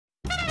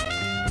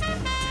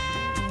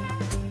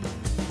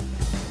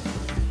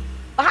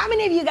How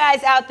many of you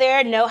guys out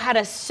there know how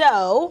to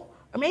sew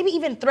or maybe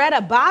even thread a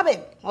bobbin?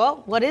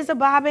 Well, what is a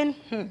bobbin?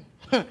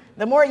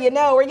 The more you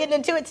know. We're getting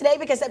into it today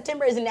because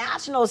September is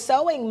National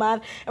Sewing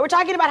Month, and we're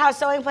talking about how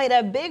sewing played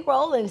a big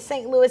role in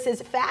St.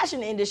 Louis's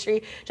fashion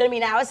industry. Joining me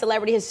now is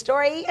celebrity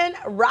historian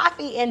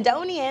Rafi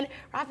Andonian.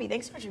 Rafi,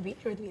 thanks so much for being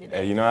here with me today.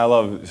 Hey, you know I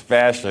love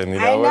fashion. You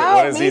know, I know,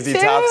 what does me ZZ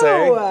Top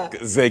say?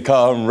 'Cause they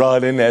come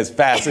running as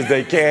fast as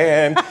they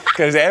can.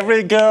 Because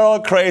every girl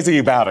crazy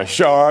about a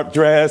sharp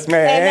dress,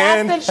 man.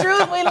 And that's the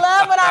truth. We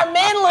love when our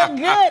men look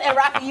good. And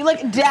Rafi, you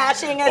look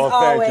dashing as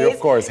always. Thank you, of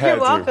course. You're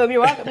welcome.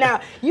 You're welcome. Now,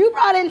 you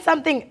brought in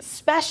something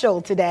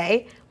special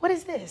today. What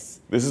is this?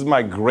 This is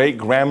my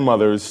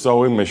great-grandmother's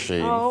sewing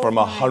machine from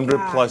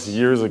 100+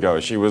 years ago.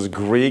 She was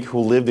Greek who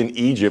lived in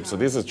Egypt, so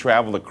this has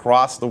traveled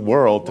across the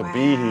world to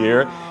be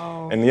here.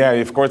 And yeah,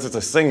 of course, it's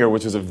a Singer,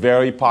 which is a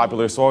very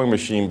popular sewing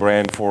machine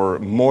brand for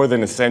more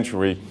than a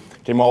century.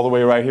 Came all the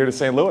way right here to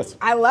St. Louis.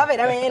 I love it.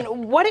 I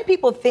mean, what did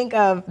people think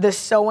of the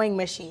sewing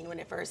machine when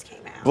it first came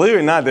out? Believe it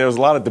or not, there was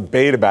a lot of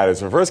debate about it.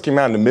 So it first came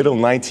out in the middle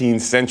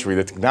 19th century.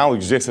 The technology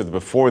existed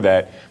before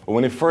that. But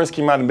when it first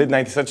came out in the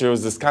mid-19th century, it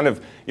was this kind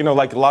of, you know,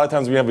 like a lot of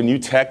times we have a new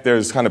tech,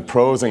 there's kind of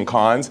pros and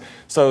cons.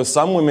 So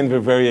some women were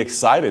very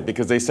excited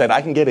because they said,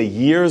 I can get a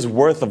year's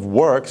worth of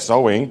work,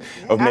 sewing,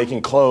 of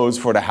making clothes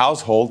for the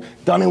household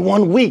done in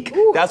 1 week.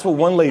 Ooh, that's what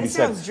one lady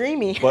said. That sounds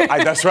dreamy. But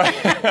that's right.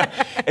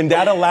 And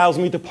that allows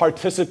me to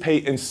participate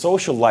in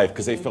social life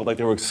because they felt like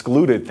they were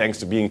excluded thanks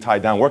to being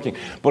tied down working.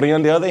 But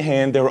on the other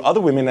hand, there were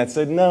other women that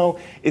said, no,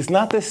 it's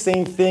not the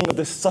same thing of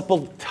the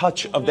supple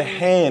touch of the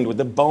hand with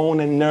the bone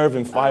and nerve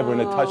and fiber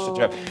and the touch that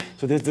you have.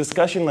 So there's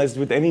discussion, as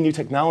with any new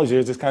technology,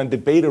 there's this kind of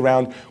debate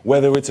around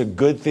whether it's a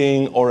good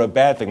thing or a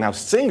bad thing. Now,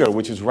 Singer,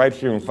 which is right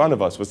here in front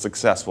of us, was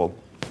successful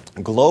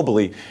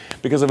globally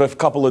because of a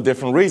couple of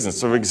different reasons.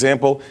 So, for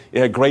example,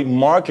 it had great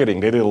marketing.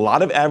 They did a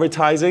lot of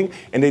advertising,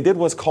 and they did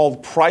what's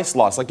called price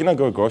loss. Like, you know,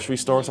 go to a grocery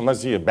store,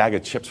 sometimes you see a bag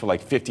of chips for like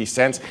 50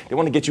 cents. They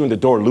want to get you in the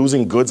door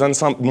losing goods on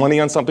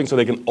money on something so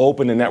they can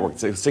open the network.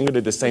 So Singer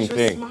did the same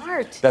thing.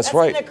 Smart. That's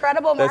right. That's an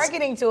incredible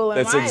marketing tool,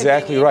 That's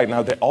exactly right.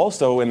 Now, they're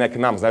also in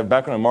economics. I have a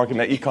background in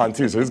marketing at econ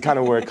too, so this is kind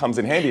of where it comes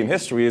in handy. In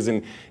history is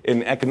in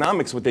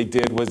economics, what they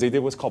did was they did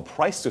what's called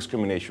price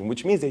discrimination,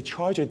 which means they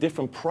charge a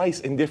different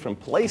price in different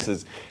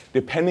places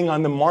depending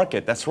on the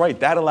market. That's right.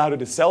 That allowed it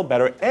to sell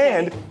better.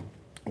 And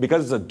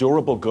because it's a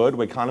durable good,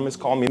 what economists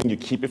call, meaning you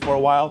keep it for a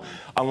while,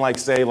 unlike,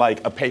 say,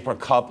 like a paper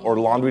cup or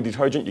laundry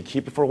detergent, you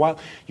keep it for a while,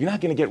 you're not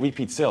going to get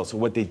repeat sales. So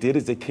what they did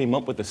is they came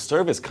up with a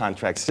service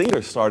contract.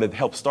 Singer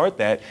helped start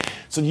that.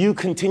 So you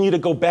continue to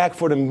go back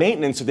for the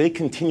maintenance, so they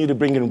continue to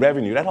bring in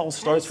revenue. That all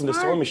starts from the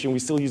sewing machine. We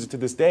still use it to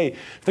this day.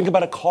 Think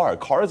about a car. A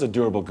car is a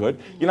durable good.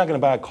 You're not going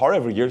to buy a car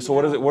every year. So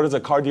what does a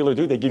car dealer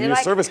do? They give you a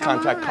service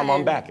contract. Come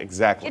on back.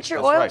 Exactly. Get your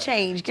oil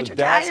changed. Get your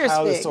tires fixed. That's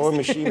how the sewing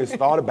machine is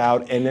thought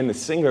about. And then the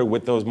Singer,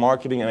 with those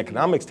marketing and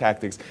economics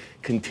tactics,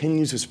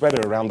 continues to spread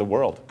it around the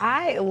world.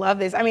 I love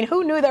this. I mean,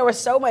 who knew there was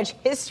so much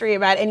history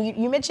about it? And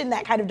you mentioned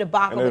that kind of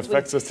debacle. And it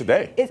affects us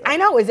today. I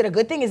know. Is it a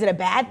good thing? Is it a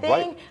bad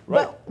thing?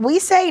 Right. But we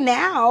say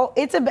now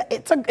it's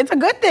a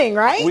good thing,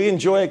 right? We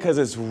enjoy it because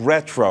it's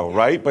retro,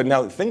 right? But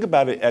now think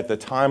about it at the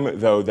time,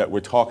 though, that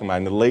we're talking about,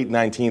 in the late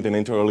 19th and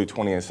into early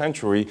 20th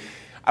century.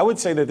 I would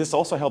say that this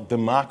also helped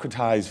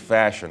democratize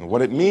fashion.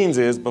 What it means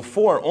is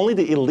before, only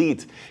the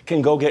elite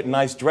can go get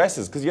nice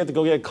dresses because you have to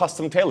go get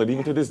custom tailored.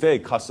 Even to this day,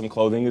 custom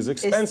clothing is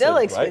expensive. It's still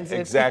expensive. Right?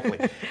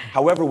 Exactly.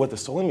 However, what the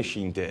sewing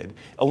machine did,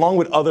 along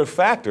with other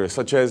factors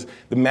such as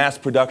the mass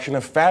production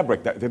of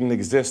fabric that didn't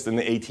exist in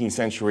the 18th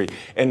century,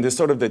 and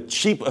the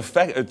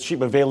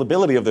cheap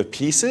availability of the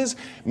pieces,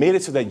 made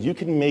it so that you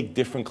can make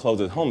different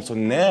clothes at home. So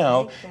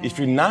now, if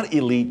you're not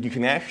elite, you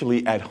can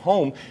actually at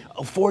home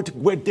afford to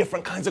wear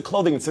different kinds of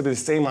clothing instead of the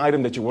same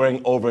item that you're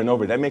wearing over and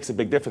over. That makes a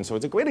big difference. So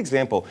it's a great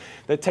example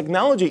that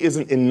technology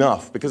isn't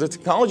enough, because the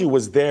technology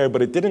was there,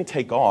 but it didn't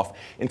take off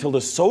until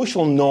the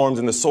social norms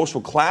and the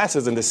social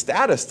classes and the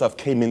status stuff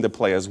came into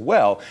play as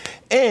well.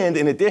 And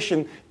in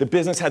addition, the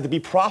business had to be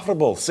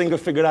profitable. Singer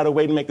figured out a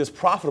way to make this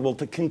profitable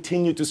to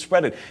continue to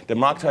spread it,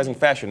 democratizing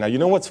fashion. Now, you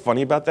know what's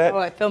funny about that?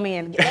 Oh, fill me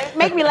in.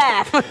 Make me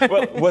laugh.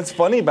 Well, what's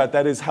funny about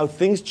that is how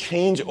things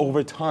change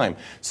over time.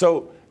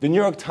 So the New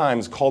York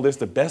Times called this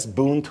the best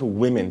boon to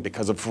women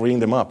because of freeing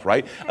them up,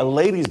 right? A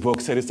lady's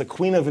book said it's the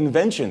queen of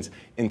inventions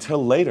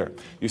until later.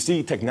 You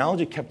see,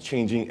 technology kept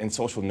changing and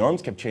social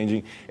norms kept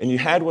changing, and you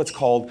had what's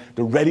called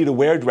the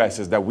ready-to-wear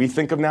dresses that we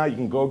think of now. You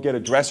can go get a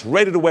dress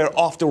ready to wear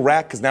off the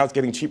rack because now it's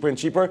getting cheaper and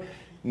cheaper.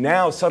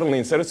 Now, suddenly,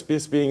 instead of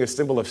just being a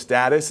symbol of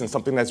status and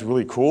something that's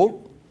really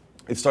cool,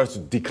 it starts to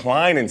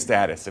decline in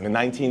status in the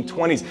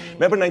 1920s.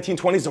 Remember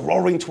 1920s, the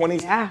roaring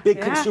 20s, big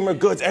consumer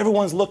goods,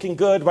 everyone's looking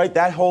good, right?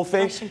 That whole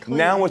thing.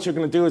 Now what you're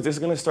going to do is this is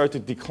going to start to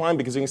decline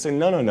because you're going to say,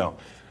 no.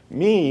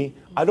 Me,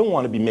 I don't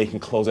want to be making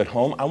clothes at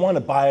home. I want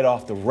to buy it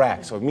off the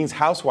rack. So it means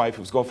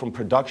housewives go from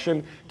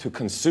production to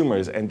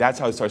consumers, and that's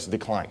how it starts to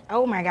decline.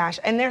 Oh my gosh,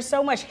 and there's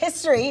so much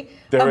history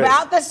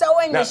about the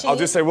sewing machine. I'll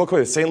just say real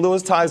quick, St.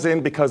 Louis ties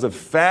in because of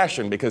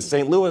fashion, because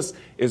St. Louis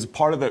is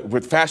part of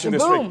with fashion The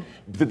industry. boom.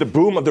 The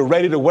boom of the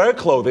ready-to-wear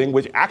clothing,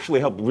 which actually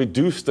helped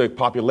reduce the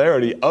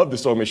popularity of the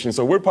sewing machine.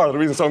 So we're part of the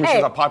reason sewing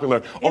machines are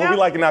popular. Although we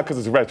like it now because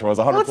it's retro. It's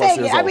 100 We'll plus take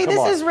years it. old. I mean, Come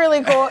this on. is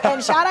really cool.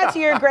 And shout out to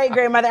your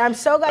great-grandmother. I'm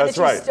so glad That's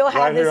that you right. still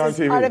have Right here this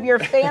on as part TV. of your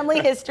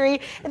family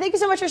history. And thank you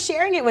so much for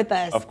sharing it with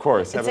us. Of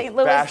course. Have St. a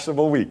Louis.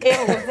 fashionable week. Ew,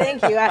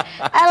 thank you.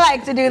 I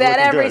like to do that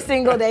Looking every good.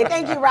 single day.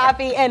 Thank you,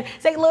 Rafi. And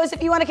St. Louis,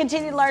 if you want to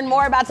continue to learn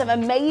more about some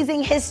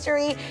amazing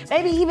history,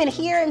 maybe even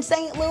here in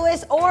St.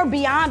 Louis or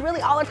beyond,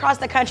 really all across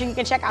the country, you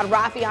can check out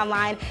Rafi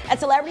online at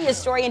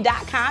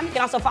celebrityhistorian.com. You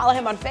can also follow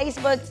him on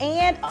Facebook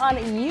and on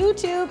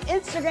YouTube,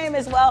 Instagram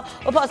as well.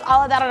 We'll post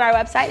all of that on our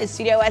website at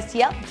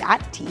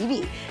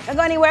studiostl.tv. Don't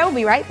go anywhere. We'll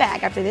be right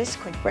back after this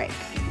quick break.